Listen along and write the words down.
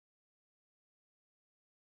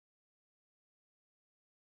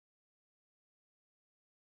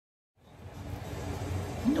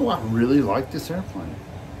know, I really like this airplane.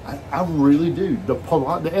 I really do. The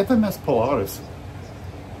FMS Pilatus,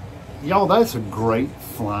 y'all, that's a great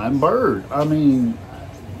flying bird. I mean,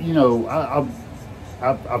 you know,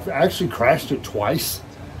 I've actually crashed it twice.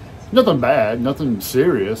 Nothing bad, nothing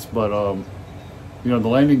serious, but you know, the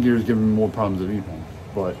landing gear is giving me more problems than anything.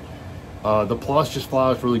 But the Plus just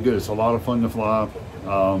flies really good. It's a lot of fun to fly.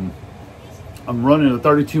 I'm running a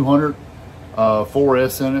 3200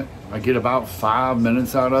 4S in it. I get about 5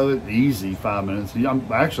 minutes out of it, easy 5 minutes.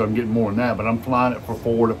 I'm getting more than that, but I'm flying it for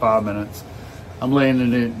 4 to 5 minutes. I'm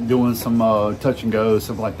landing it, doing some touch and go,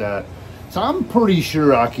 stuff like that. So I'm pretty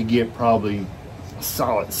sure I could get probably a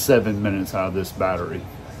solid 7 minutes out of this battery,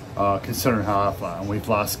 considering how I fly. And we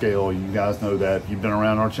fly scale, you guys know that. If you've been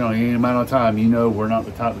around our channel any amount of time, you know we're not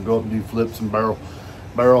the type to go up and do flips and barrel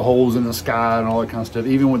holes in the sky and all that kind of stuff.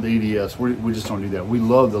 Even with the EDS, we just don't do that. We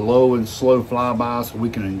love the low and slow flyby so we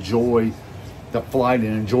can enjoy the flight and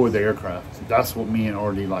enjoy the aircraft. That's what me and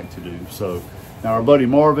RD like to do. So now our buddy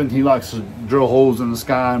Marvin, he likes to drill holes in the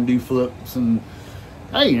sky and do flips, and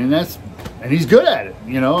hey, and he's good at it.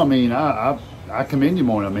 You know, I mean, I commend him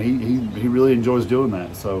on it. I mean, he really enjoys doing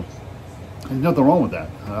that. So there's nothing wrong with that.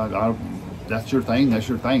 That's your thing. That's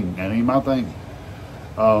your thing. That ain't my thing.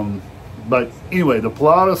 But anyway, the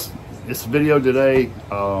Pilatus, it's a video today.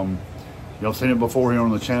 Y'all seen it before here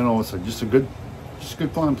on the channel. It's just a good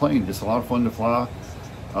flying plane. Just a lot of fun to fly.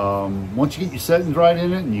 Once you get your settings right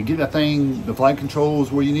in it and you get that thing, the flight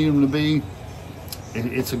controls where you need them to be,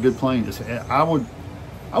 it's a good plane. I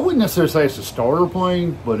wouldn't necessarily say it's a starter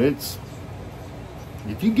plane, but if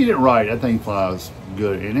you get it right, that thing flies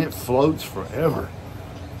good and it floats forever.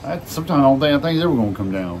 Sometimes I don't think that thing's ever going to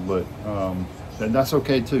come down, but that's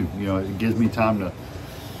okay too. You know, it gives me time to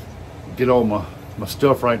get all my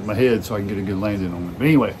stuff right in my head so I can get a good landing on it. But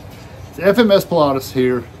anyway, it's FMS Pilatus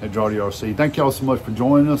here at DRAWDY RC. Thank y'all so much for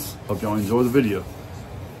joining us. Hope y'all enjoy the video.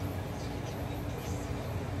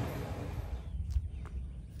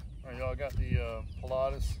 All right, y'all, got the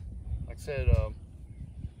Pilatus. Like I said,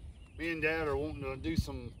 me and Dad are wanting to do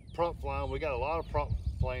some prop flying. We got a lot of prop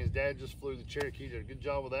planes. Dad just flew the Cherokee, did a good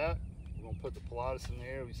job with that. We're gonna put the Pilatus in the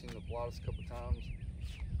air. We've seen the Pilatus a couple times.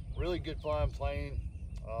 Really good flying plane.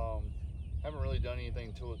 Haven't really done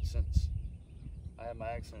anything to it since I had my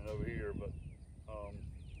accident over here, but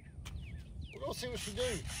we're gonna see what she do.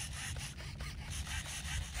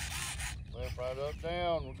 Left, right, up,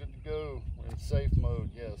 down. We're good to go. We're in safe mode.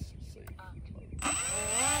 Yes, safe mode.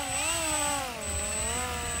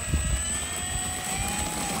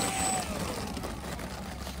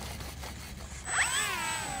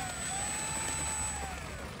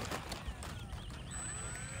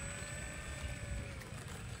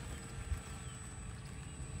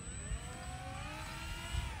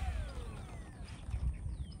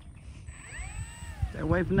 Stay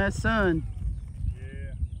away from that sun.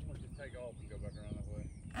 Yeah, I'm gonna just take off and go back around that way.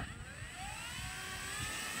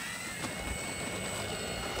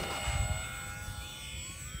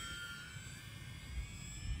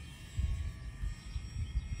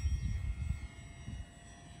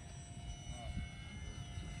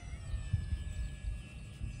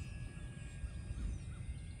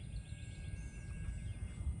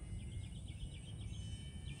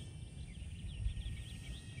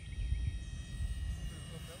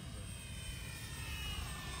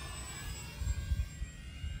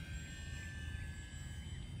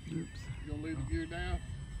 Oops, You gonna leave the gear down?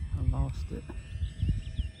 I lost it.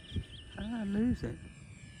 How did I lose it?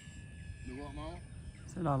 Do what, Mom?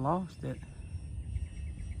 I said I lost it.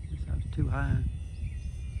 Guess I was too high.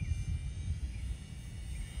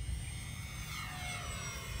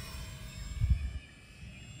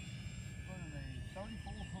 Running a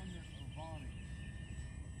 3400 Ravani.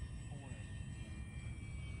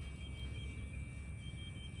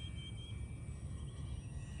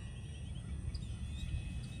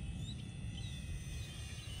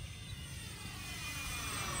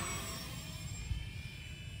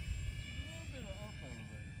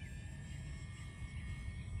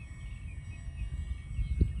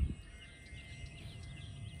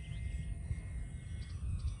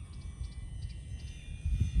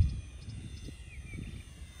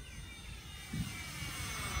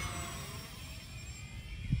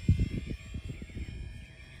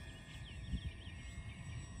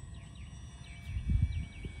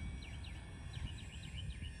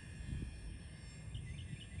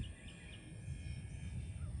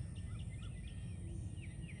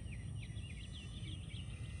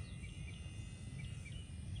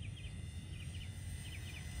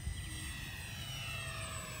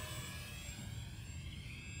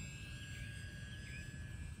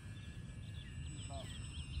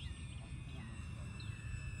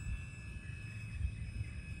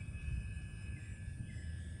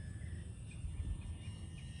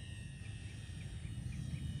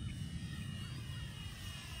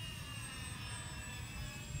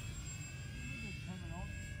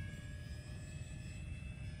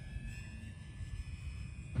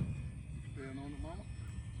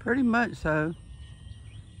 Pretty much so.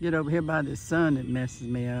 Get over here by the sun, it messes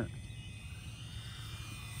me up.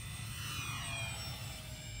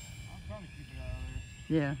 I'm trying to keep it out of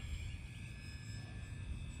there. Yeah.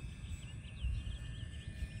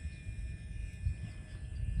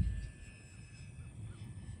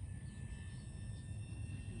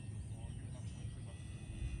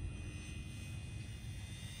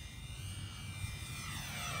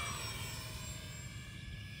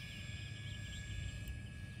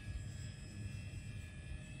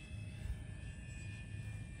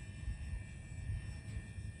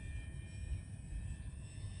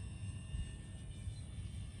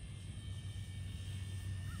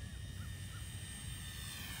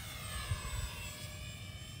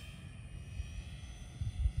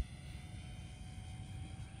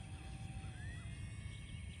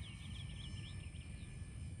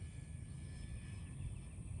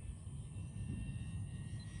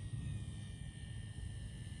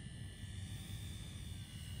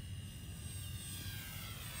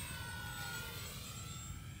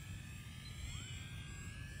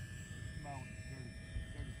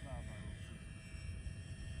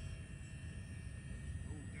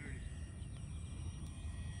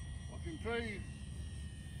 Trees.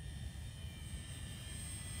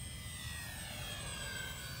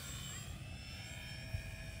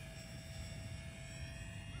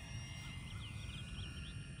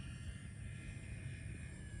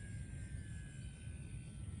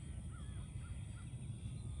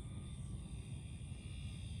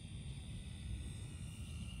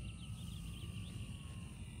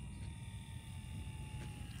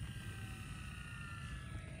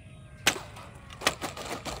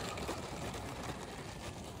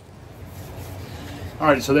 All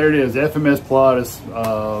right, so there it is, FMS Pilatus.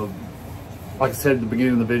 Like I said at the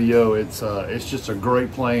beginning of the video, it's just a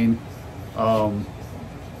great plane. As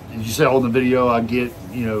you saw in the video, I get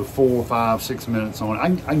 4, 5, 6 minutes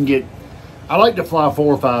on it. I like to fly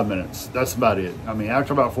 4 or 5 minutes. That's about it. I mean,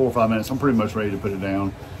 after about 4 or 5 minutes, I'm pretty much ready to put it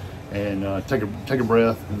down and take a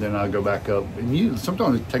breath, and then I go back up. And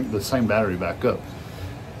sometimes take the same battery back up.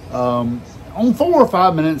 On 4 or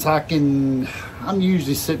 5 minutes, I'm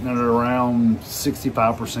usually sitting at around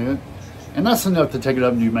 65%, and that's enough to take it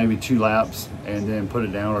up and do maybe 2 laps and then put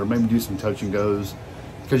it down, or maybe do some touch and goes,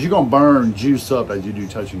 because you're gonna burn juice up as you do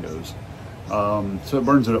touch and goes. So it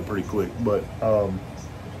burns it up pretty quick. But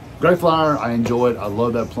great flyer, I enjoy it. I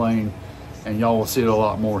love that plane, and y'all will see it a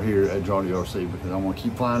lot more here at DRAWDY RC, because I want to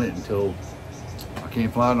keep flying it until I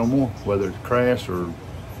can't fly it no more, whether it's crash or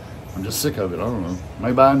I'm just sick of it. I don't know.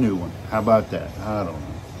 Maybe buy a new one. How about that? I don't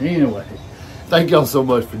know. Anyway, thank y'all so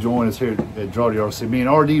much for joining us here at DRAWDY RC. Me and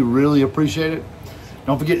RD really appreciate it.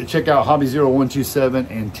 Don't forget to check out Hobby 0127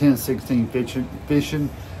 and 1016 Fishing,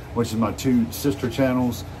 which is my 2 sister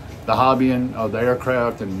channels. The hobbying of the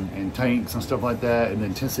aircraft and tanks and stuff like that. And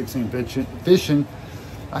then 1016 Fishing.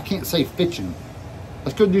 I can't say fishing.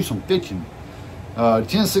 Let's go do some fishing.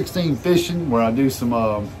 1016 Fishing, where I do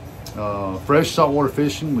some fresh saltwater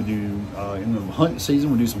fishing. We do in the hunting season,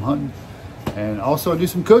 we do some hunting, and also I do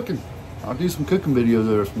some cooking. I'll do some cooking videos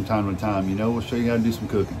there from time to time. We'll show you how to do some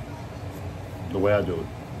cooking the way I do it.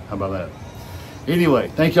 How about that? Anyway,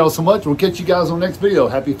 thank y'all so much. We'll catch you guys on the next video.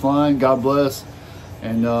 Happy flying, God bless,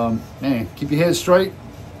 and man, keep your head straight.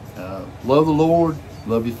 Love the Lord,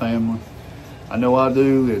 love your family. I know I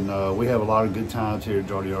do, and we have a lot of good times here at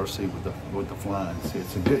DRAWDY RC with the flying.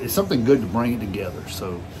 It's something good to bring it together.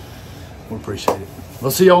 So we appreciate it.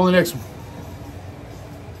 We'll see you all in the next one.